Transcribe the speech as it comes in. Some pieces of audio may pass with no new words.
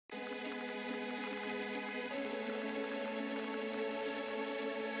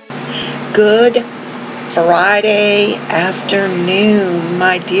Good Friday afternoon,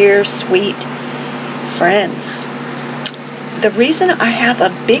 my dear sweet friends. The reason I have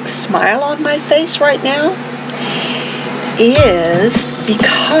a big smile on my face right now is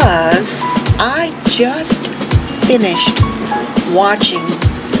because I just finished watching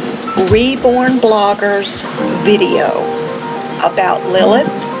Reborn blogger's video about Lilith,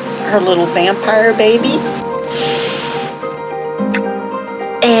 her little vampire baby.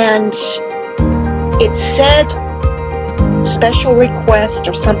 And it said special request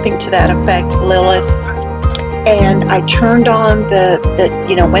or something to that effect, Lilith. And I turned on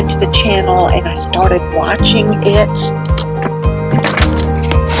went to the channel and I started watching it.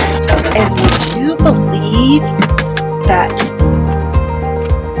 And would you believe that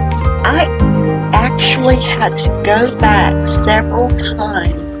I actually had to go back several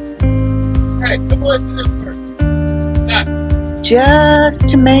times just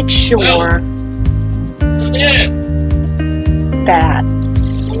to make sure that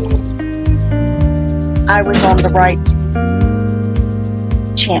I was on the right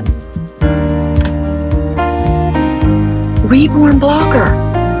channel. Reborn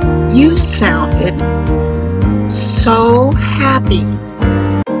blogger, you sounded so happy.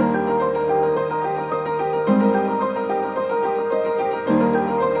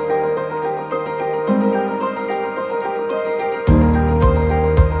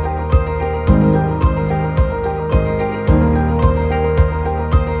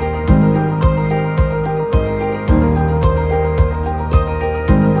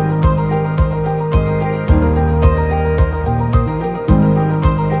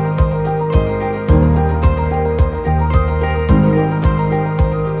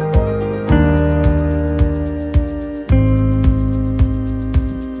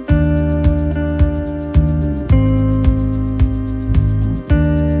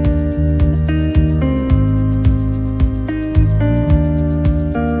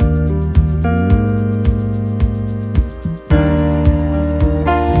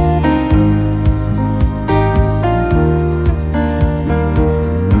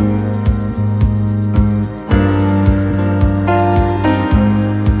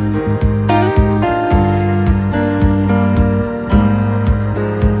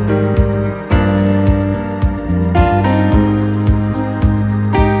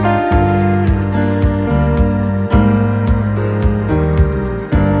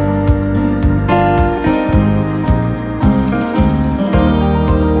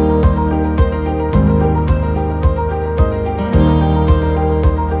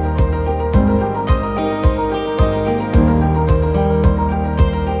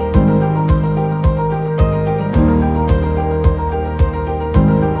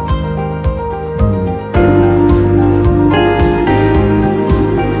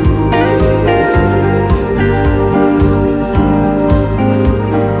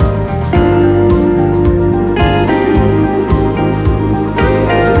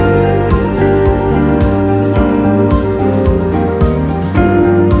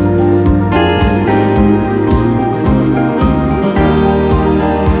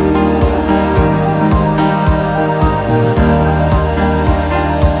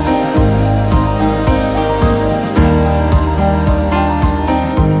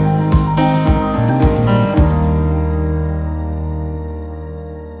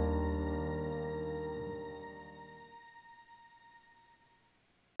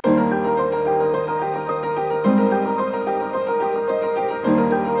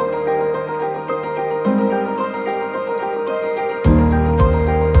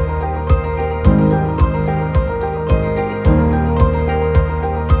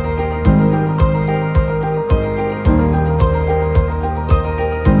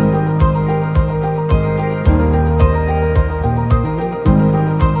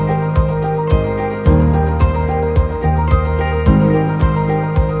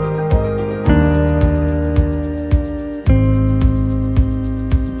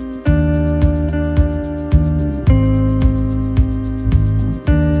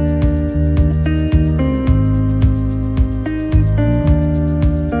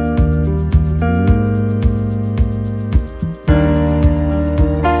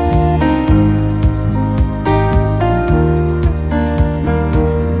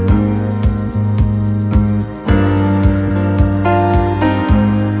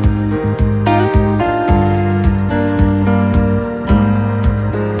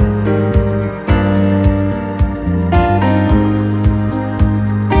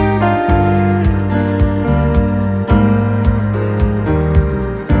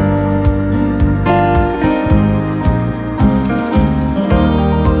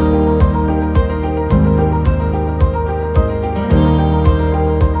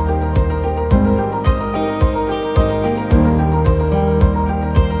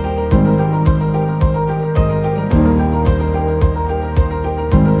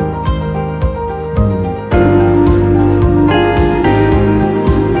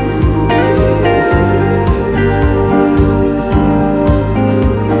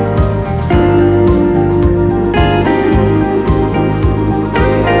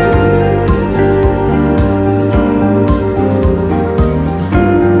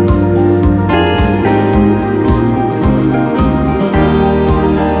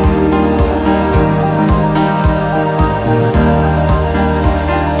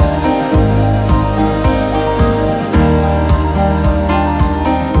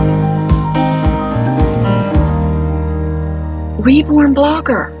 Reborn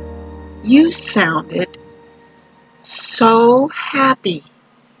blogger, you sounded so happy.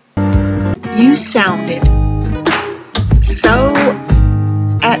 You sounded so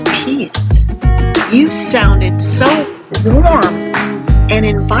at peace. You sounded so warm and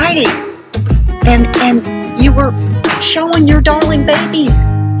inviting, and you were showing your darling babies,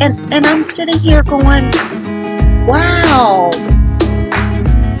 and I'm sitting here going, wow,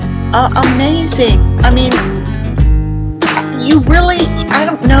 amazing. I mean, you really, I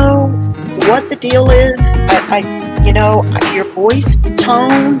don't know what the deal is. You know, your voice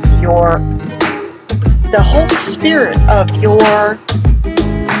tone, the whole spirit of your,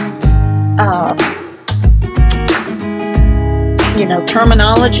 you know,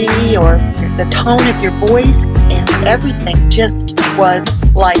 terminology, or the tone of your voice, and everything just was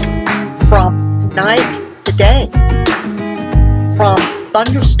like from night to day, from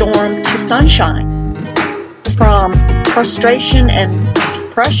thunderstorm to sunshine, from frustration and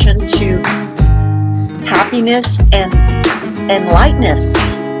depression to happiness and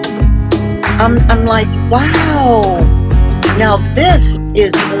lightness. I'm like, wow, now this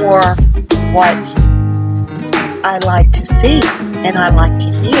is more what I like to see and I like to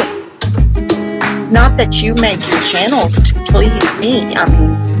hear. Not that you make your channels to please me, I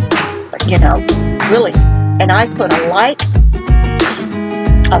mean, you know, really. And I put a like,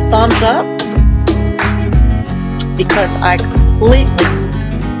 a thumbs up, because I completely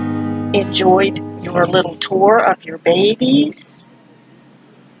enjoyed your little tour of your babies.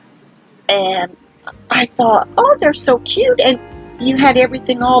 And I thought, oh, they're so cute, and you had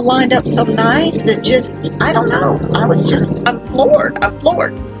everything all lined up so nice, and just, I don't know, I'm floored,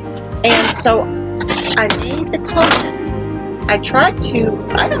 And so I made the comment. I tried to,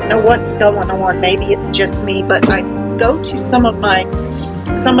 I don't know what's going on, maybe it's just me, but I go to some of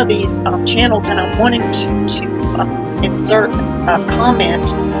these channels, and I'm wanting to insert a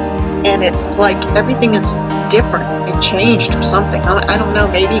comment, and it's like everything is different. It changed or something. I don't know.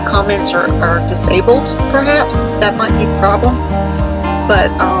 Maybe comments are disabled, perhaps. That might be a problem. But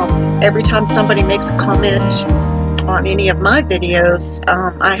every time somebody makes a comment on any of my videos,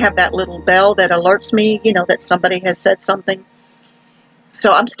 I have that little bell that alerts me, you know, that somebody has said something.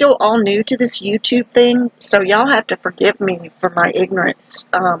 So I'm still all new to this YouTube thing, so y'all have to forgive me for my ignorance.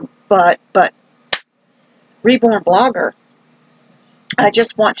 But Reborn blogger, I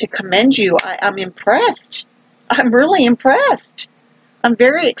just want to commend you. I'm impressed. I'm really impressed. I'm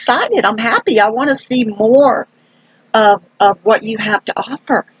very excited. I'm happy. I want to see more of what you have to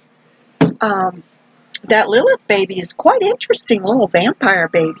offer. That Lilith baby is quite interesting. Little vampire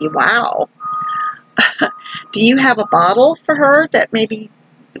baby. Wow. Do you have a bottle for her that maybe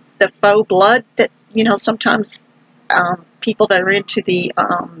the faux blood that, you know, sometimes people that are into the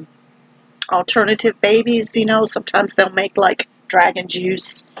alternative babies, you know, sometimes they'll make like dragon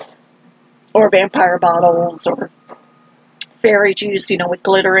juice or vampire bottles or fairy juice, you know, with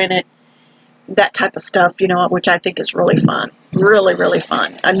glitter in it, that type of stuff, you know, which I think is really fun. Really, really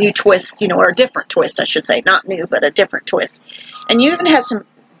fun. A new twist, you know, or a different twist, I should say. Not new, but a different twist. And you even have some,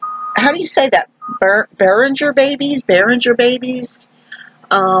 how do you say that? Behringer babies? Behringer babies?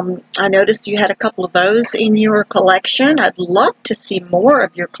 I noticed you had a couple of those in your collection. I'd love to see more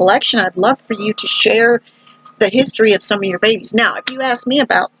of your collection. I'd love for you to share the history of some of your babies. Now, if you ask me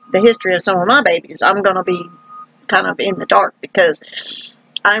about the history of some of my babies, I'm going to be kind of in the dark, because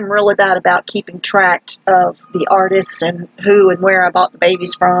I'm really bad about keeping track of the artists and who and where I bought the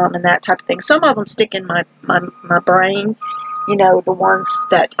babies from and that type of thing. Some of them stick in my brain, you know, the ones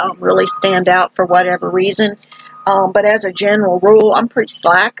that really stand out for whatever reason. But as a general rule, I'm pretty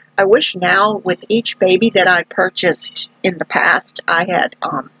slack. I wish now with each baby that I purchased in the past, I had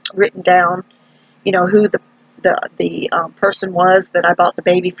written down, you know, who the person was that I bought the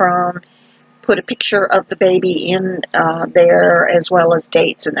baby from, put a picture of the baby in there, as well as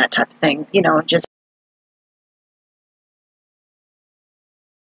dates and that type of thing, you know, just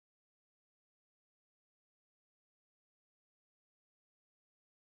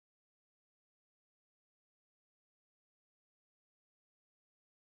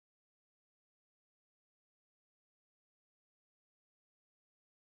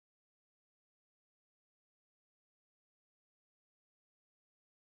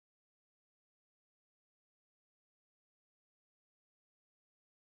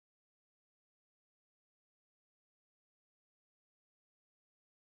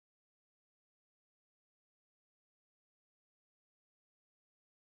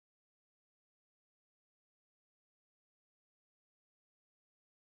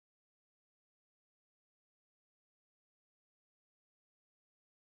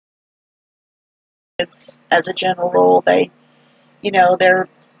it's, as a general rule, they you know, they're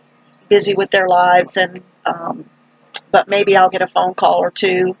busy with their lives, and but maybe I'll get a phone call or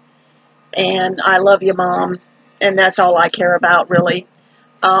two. And I love you, Mom, and that's all I care about, really.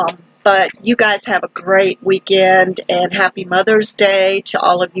 But you guys have a great weekend, and happy Mother's Day to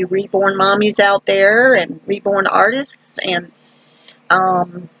all of you reborn mommies out there, and reborn artists, and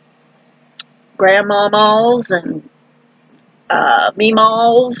grandmamas, and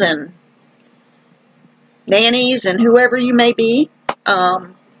meemaws, and nannies, and whoever you may be.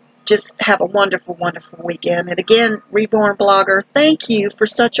 Just have a wonderful, wonderful weekend. And again, Reborn Blogger, thank you for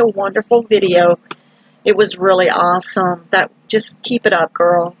such a wonderful video. It was really awesome. Just keep it up,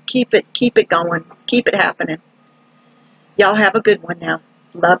 girl. Keep it going. Keep it happening. Y'all have a good one now.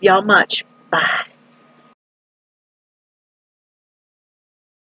 Love y'all much. Bye.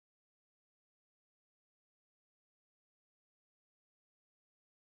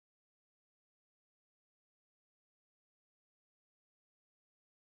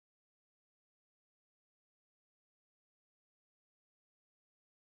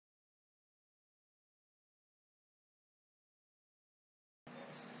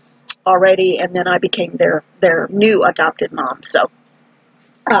 Already, and then I became their new adopted mom. So,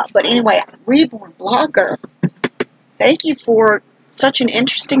 but anyway, Reborn Blogger, thank you for such an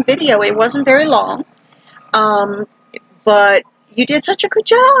interesting video. It wasn't very long, but you did such a good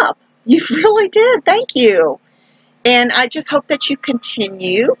job. You really did. Thank you. And I just hope that you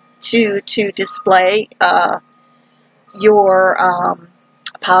continue to display your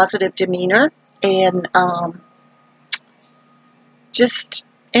positive demeanor, and just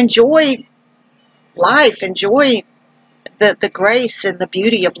enjoy life, enjoy the grace and the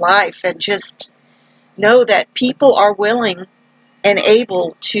beauty of life, and just know that people are willing and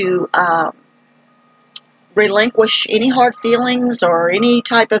able to relinquish any hard feelings or any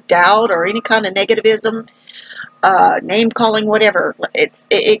type of doubt or any kind of negativism, name calling, whatever.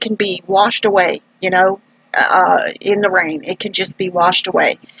 It can be washed away, you know, in the rain. It can just be washed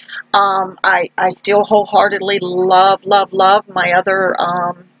away. I still wholeheartedly love my other,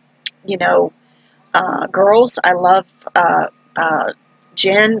 you know, girls. I love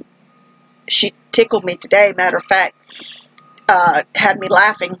Jen. She tickled me today, matter of fact, had me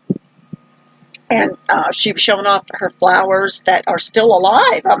laughing. And she was showing off her flowers that are still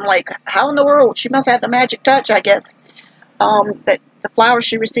alive. I'm like, how in the world? She must have the magic touch, I guess. That the flowers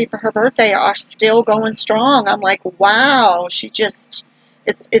she received for her birthday are still going strong. I'm like, wow, she just,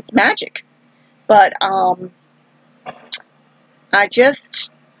 it's magic. But I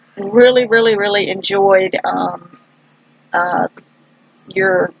just really enjoyed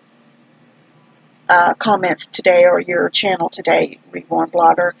your comments today, or your channel today, Reborn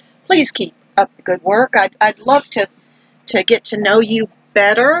Blogger. Please keep up the good work. I'd love to get to know you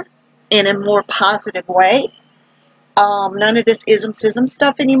better in a more positive way. None of this ism-sism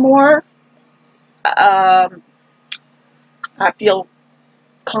stuff anymore. I feel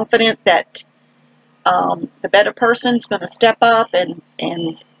confident that the better person's going to step up, and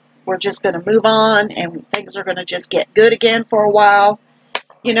we're just going to move on, and things are going to just get good again for a while.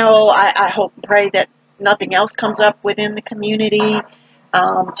 You know, I hope and pray that nothing else comes up within the community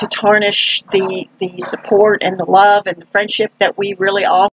to tarnish the support and the love and the friendship that we really all